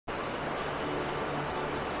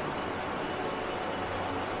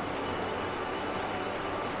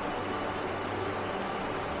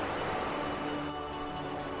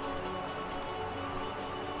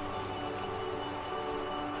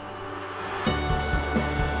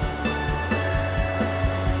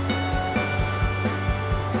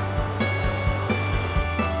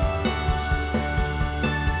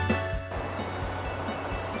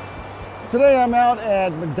Today I'm out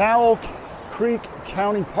at McDowell Creek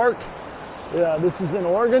County Park. This is in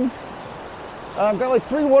Oregon. I've got like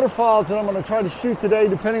 3 waterfalls that I'm going to try to shoot today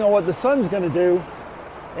depending on what the sun's going to do.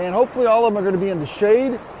 And hopefully all of them are going to be in the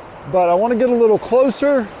shade. But I want to get a little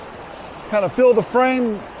closer to kind of fill the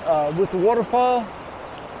frame with the waterfall.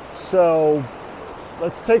 So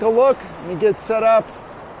let's take a look. Let me get set up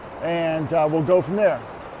and we'll go from there.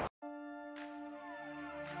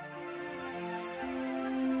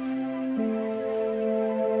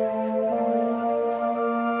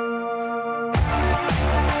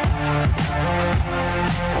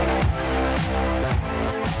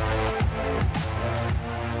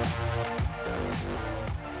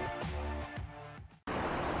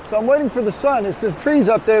 So I'm waiting for the sun. It's the trees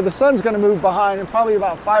up there. The sun's going to move behind in probably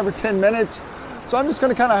about 5 or 10 minutes. So I'm just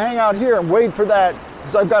going to kind of hang out here and wait for that,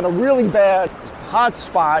 because I've got a really bad hot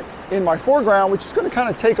spot in my foreground, which is going to kind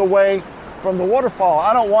of take away from the waterfall.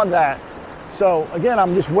 I don't want that. So again,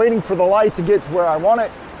 I'm just waiting for the light to get to where I want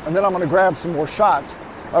it, and then I'm going to grab some more shots.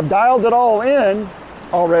 I've dialed it all in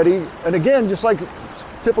already. And again, just like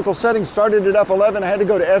typical settings, started at f11. I had to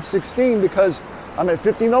go to f16 because I'm at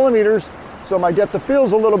 50 millimeters. So my depth of field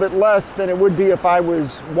is a little bit less than it would be if I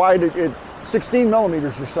was wide at 16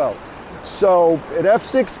 millimeters or so. So at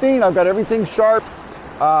f16, I've got everything sharp.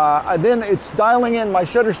 Then it's dialing in my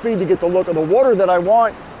shutter speed to get the look of the water that I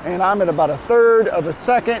want. And I'm at about 1/3 of a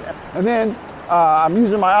second. And then I'm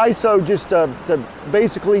using my ISO just to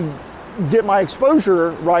basically get my exposure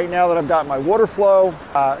right now that I've got my water flow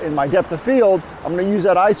and my depth of field. I'm going to use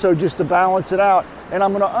that ISO just to balance it out. And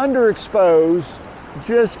I'm going to underexpose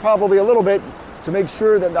just probably a little bit to make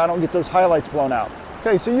sure that I don't get those highlights blown out.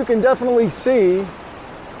 Okay, so you can definitely see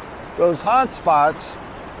those hot spots,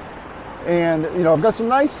 and you know, I've got some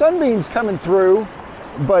nice sunbeams coming through,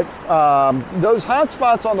 but those hot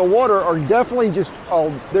spots on the water are definitely just,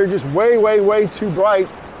 they're just way too bright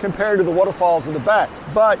compared to the waterfalls in the back.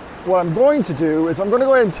 But what I'm going to do is I'm going to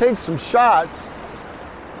go ahead and take some shots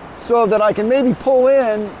so that I can maybe pull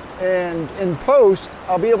in, and in post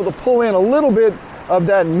I'll be able to pull in a little bit of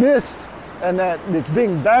that mist and that it's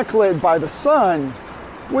being backlit by the sun,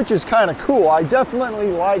 which is kind of cool. I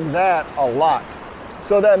definitely like that a lot.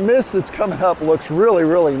 So that mist that's coming up looks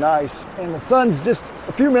really nice. And the sun's just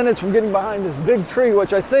a few minutes from getting behind this big tree,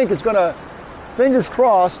 which I think is gonna, fingers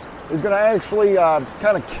crossed, is gonna actually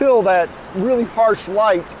kind of kill that really harsh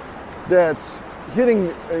light that's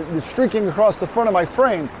hitting, streaking across the front of my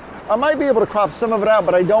frame. I might be able to crop some of it out,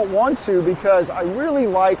 but I don't want to, because I really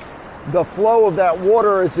like the flow of that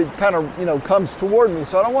water as it kind of, you know, comes toward me.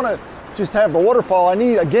 So I don't want to just have the waterfall. I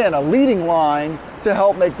need, again, a leading line to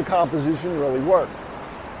help make the composition really work.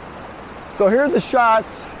 So here are the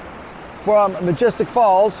shots from Majestic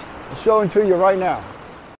Falls. I'll show them to you right now.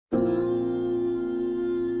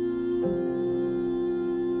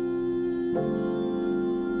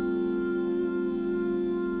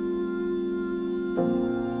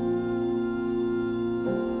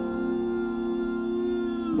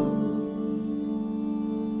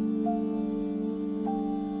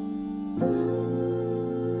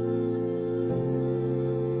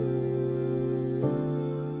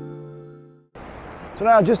 So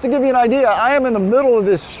now, just to give you an idea, I am in the middle of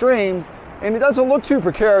this stream, and it doesn't look too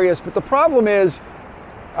precarious, but the problem is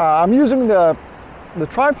I'm using the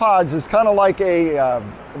tripods as kind of like a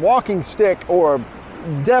walking stick or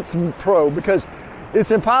depth probe, because it's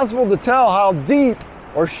impossible to tell how deep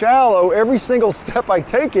or shallow every single step I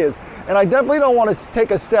take is. And I definitely don't want to take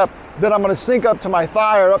a step that I'm going to sink up to my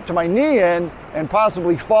thigh or up to my knee in and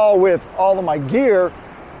possibly fall with all of my gear.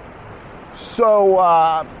 So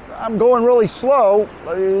I'm going really slow,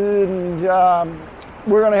 and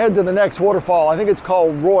we're going to head to the next waterfall. I think it's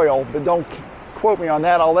called Royal, but don't quote me on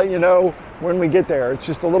that. I'll let you know when we get there. It's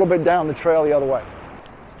just a little bit down the trail the other way.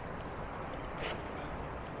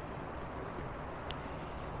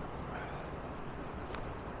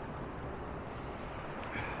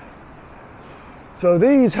 So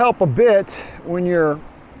these help a bit when you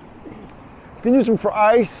can use them for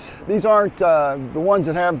ice. These aren't the ones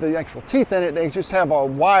that have the actual teeth in it. They just have a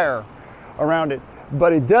wire around it.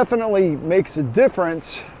 But it definitely makes a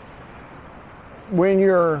difference when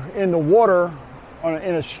you're in the water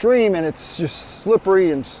in a stream and it's just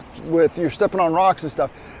slippery and you're stepping on rocks and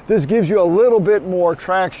stuff. This gives you a little bit more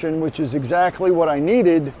traction, which is exactly what I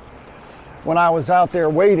needed when I was out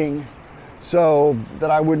there waiting, so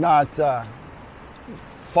that I would not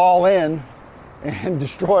fall in and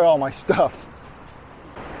destroy all my stuff.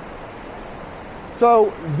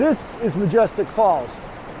 So this is Majestic Falls.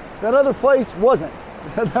 That other place wasn't.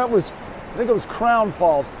 That was, I think it was Crown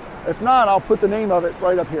Falls. If not, I'll put the name of it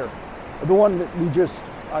right up here. The one that we just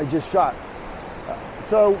I just shot.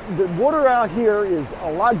 So the water out here is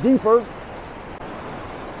a lot deeper.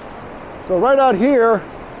 So right out here,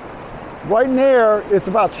 right in there, it's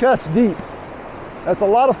about chest deep. That's a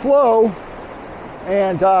lot of flow,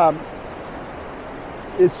 and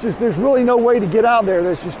it's just, there's really no way to get out there.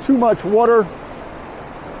 There's just too much water.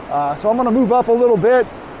 So I'm gonna move up a little bit.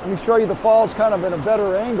 Let me show you the falls kind of in a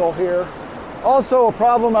better angle here. Also, a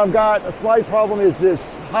problem I've got, a slight problem, is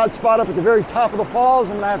this hot spot up at the very top of the falls.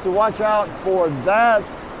 I'm gonna have to watch out for that.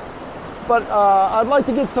 But I'd like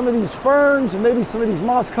to get some of these ferns and maybe some of these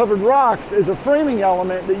moss-covered rocks as a framing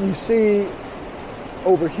element that you see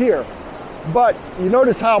over here. But you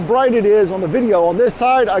notice how bright it is on the video. On this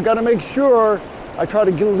side, I gotta make sure I try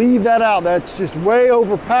to leave that out. That's just way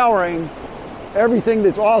overpowering everything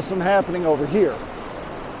that's awesome happening over here.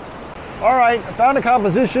 All right, I found a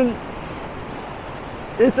composition.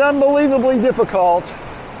 It's unbelievably difficult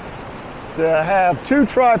to have two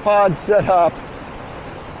tripods set up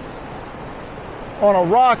on a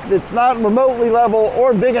rock that's not remotely level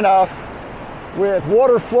or big enough, with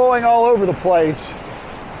water flowing all over the place.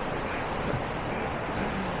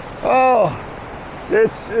 Oh,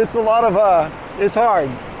 it's a lot of, it's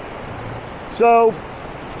hard. So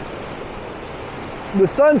the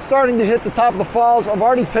sun's starting to hit the top of the falls. I've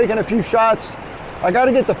already taken a few shots. I got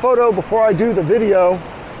to get the photo before I do the video.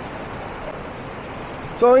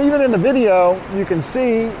 So even in the video, you can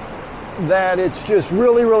see that it's just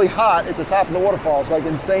really, really hot at the top of the waterfalls, like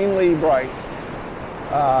insanely bright.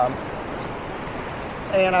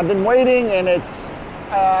 And I've been waiting, and it's,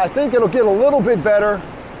 I think it'll get a little bit better.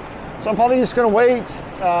 So I'm probably just gonna wait,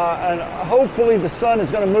 and hopefully the sun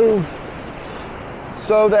is gonna move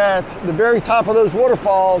so that the very top of those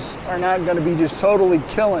waterfalls are not gonna be just totally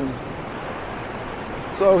killing.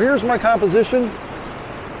 So here's my composition.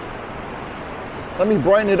 Let me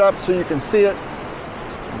brighten it up so you can see it.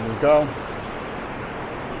 There we go.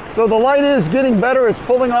 So the light is getting better. It's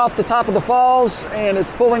pulling off the top of the falls, and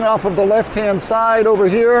it's pulling off of the left-hand side over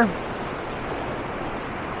here.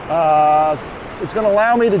 It's going to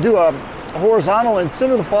allow me to do a horizontal and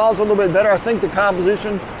center the falls a little bit better. I think the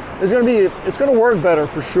composition is going to be, it's going to work better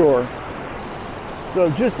for sure. So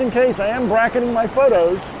just in case, I am bracketing my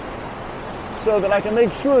photos so that I can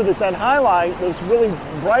make sure that that highlight, those really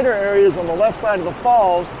brighter areas on the left side of the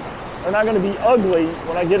falls, are not going to be ugly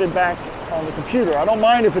when I get it back on the computer. I don't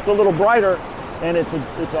mind if it's a little brighter and it's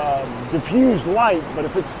a diffused light, but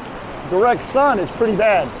if it's direct sun, it's pretty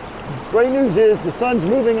bad. Great news is the sun's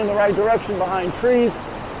moving in the right direction behind trees,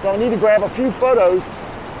 so I need to grab a few photos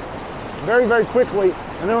very, very quickly,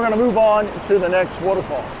 and then we're going to move on to the next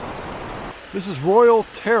waterfall. This is Royal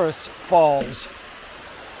Terrace Falls,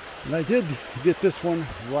 and I did get this one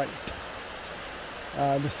right.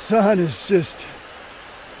 The sun is just,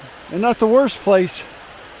 and not the worst place,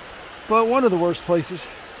 but one of the worst places.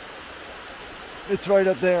 It's right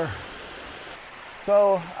up there.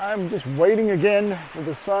 So I'm just waiting again for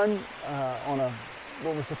the sun on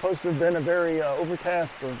what was supposed to have been a very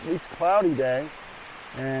overcast, or at least cloudy day,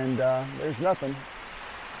 and there's nothing.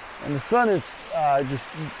 And the sun is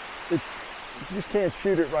you just can't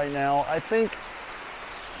shoot it right now. I think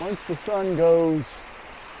once the sun goes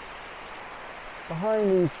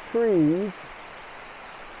behind these trees,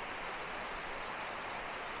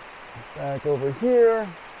 back over here,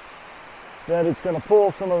 that it's going to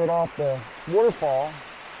pull some of it off the waterfall,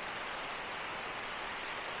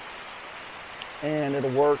 and it'll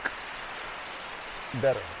work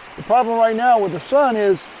better. The problem right now with the sun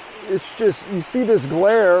is, it's just, you see this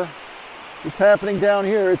glare that's happening down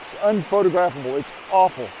here. It's unphotographable. It's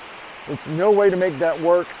awful. It's no way to make that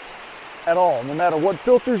work at all. No matter what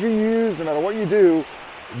filters you use, no matter what you do,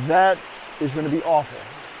 that is going to be awful.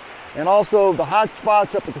 And also the hot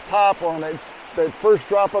spots up at the top, or on that first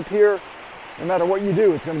drop up here, no matter what you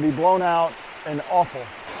do, it's going to be blown out and awful.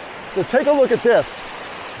 So take a look at this.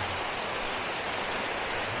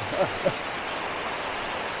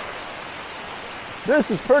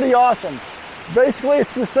 This is pretty awesome. Basically,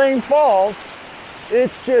 it's the same falls.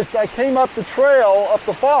 It's just, I came up the trail, up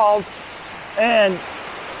the falls, and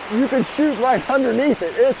you can shoot right underneath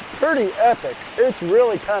it. It's pretty epic. It's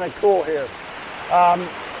really kind of cool here.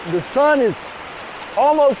 The sun is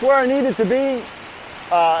almost where I need it to be,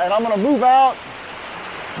 and I'm going to move out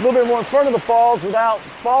a little bit more in front of the falls without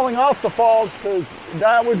falling off the falls, because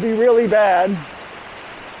that would be really bad.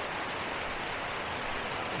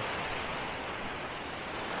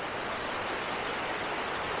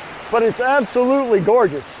 But it's absolutely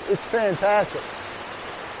gorgeous. It's fantastic.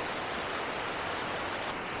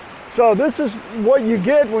 So this is what you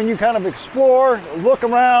get when you kind of explore, look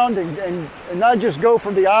around, and not just go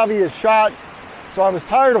for the obvious shot. So I was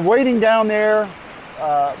tired of waiting down there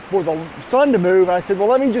for the sun to move, and I said, well,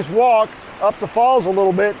 let me just walk up the falls a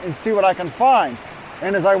little bit and see what I can find.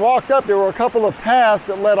 And as I walked up, there were a couple of paths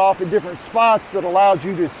that led off at different spots that allowed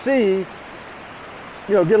you to see,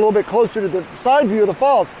 get a little bit closer to the side view of the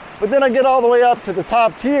falls. But then I get all the way up to the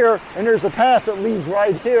top tier, and there's a path that leads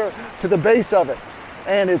right here to the base of it.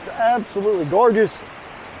 And it's absolutely gorgeous.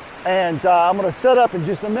 And I'm gonna set up in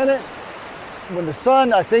just a minute when the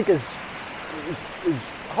sun, I think, is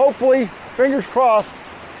hopefully, fingers crossed,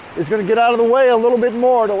 is gonna get out of the way a little bit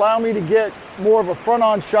more to allow me to get more of a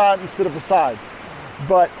front-on shot instead of a side.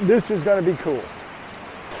 But this is gonna be cool.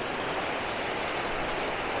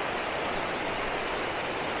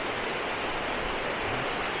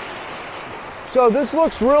 So this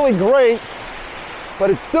looks really great, but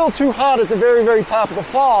it's still too hot at the very, very top of the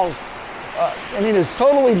falls. I mean, it's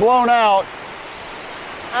totally blown out.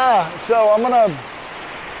 So I'm gonna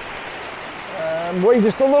wait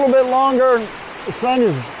just a little bit longer. The sun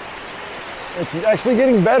it's actually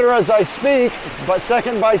getting better as I speak, but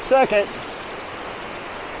second by second.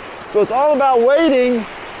 So it's all about waiting,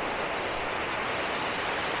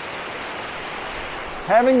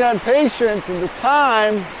 having that patience and the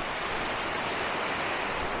time.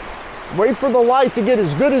 Wait for the light to get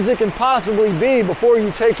as good as it can possibly be before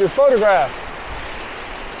you take your photograph.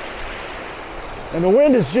 And the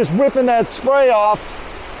wind is just whipping that spray off,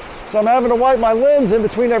 so I'm having to wipe my lens in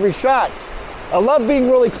between every shot. I love being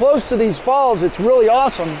really close to these falls. It's really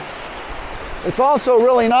awesome. It's also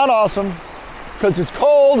really not awesome because it's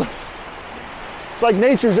cold. It's like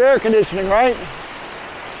nature's air conditioning, right?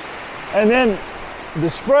 And then the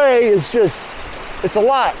spray is just, it's a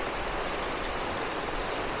lot.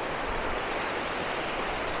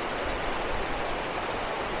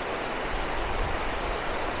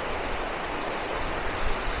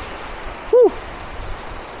 Whew.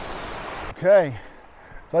 Okay,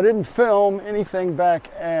 so I didn't film anything back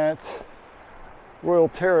at Royal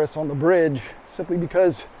Terrace on the bridge simply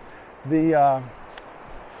because the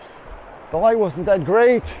light wasn't that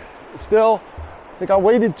great. Still, I think I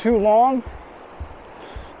waited too long.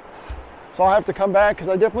 So I'll have to come back because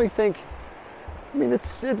I definitely think, I mean,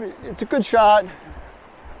 it's a good shot,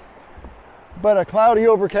 but a cloudy,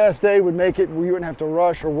 overcast day would make it where you wouldn't have to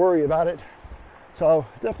rush or worry about it. So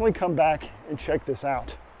definitely come back and check this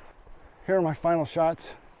out. Here are my final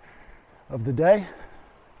shots of the day.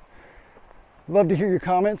 Love to hear your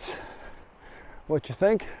comments, what you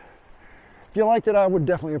think. If you liked it, I would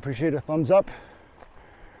definitely appreciate a thumbs up.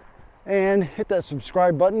 And hit that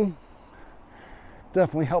subscribe button.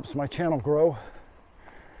 Definitely helps my channel grow.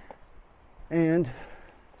 And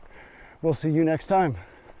we'll see you next time.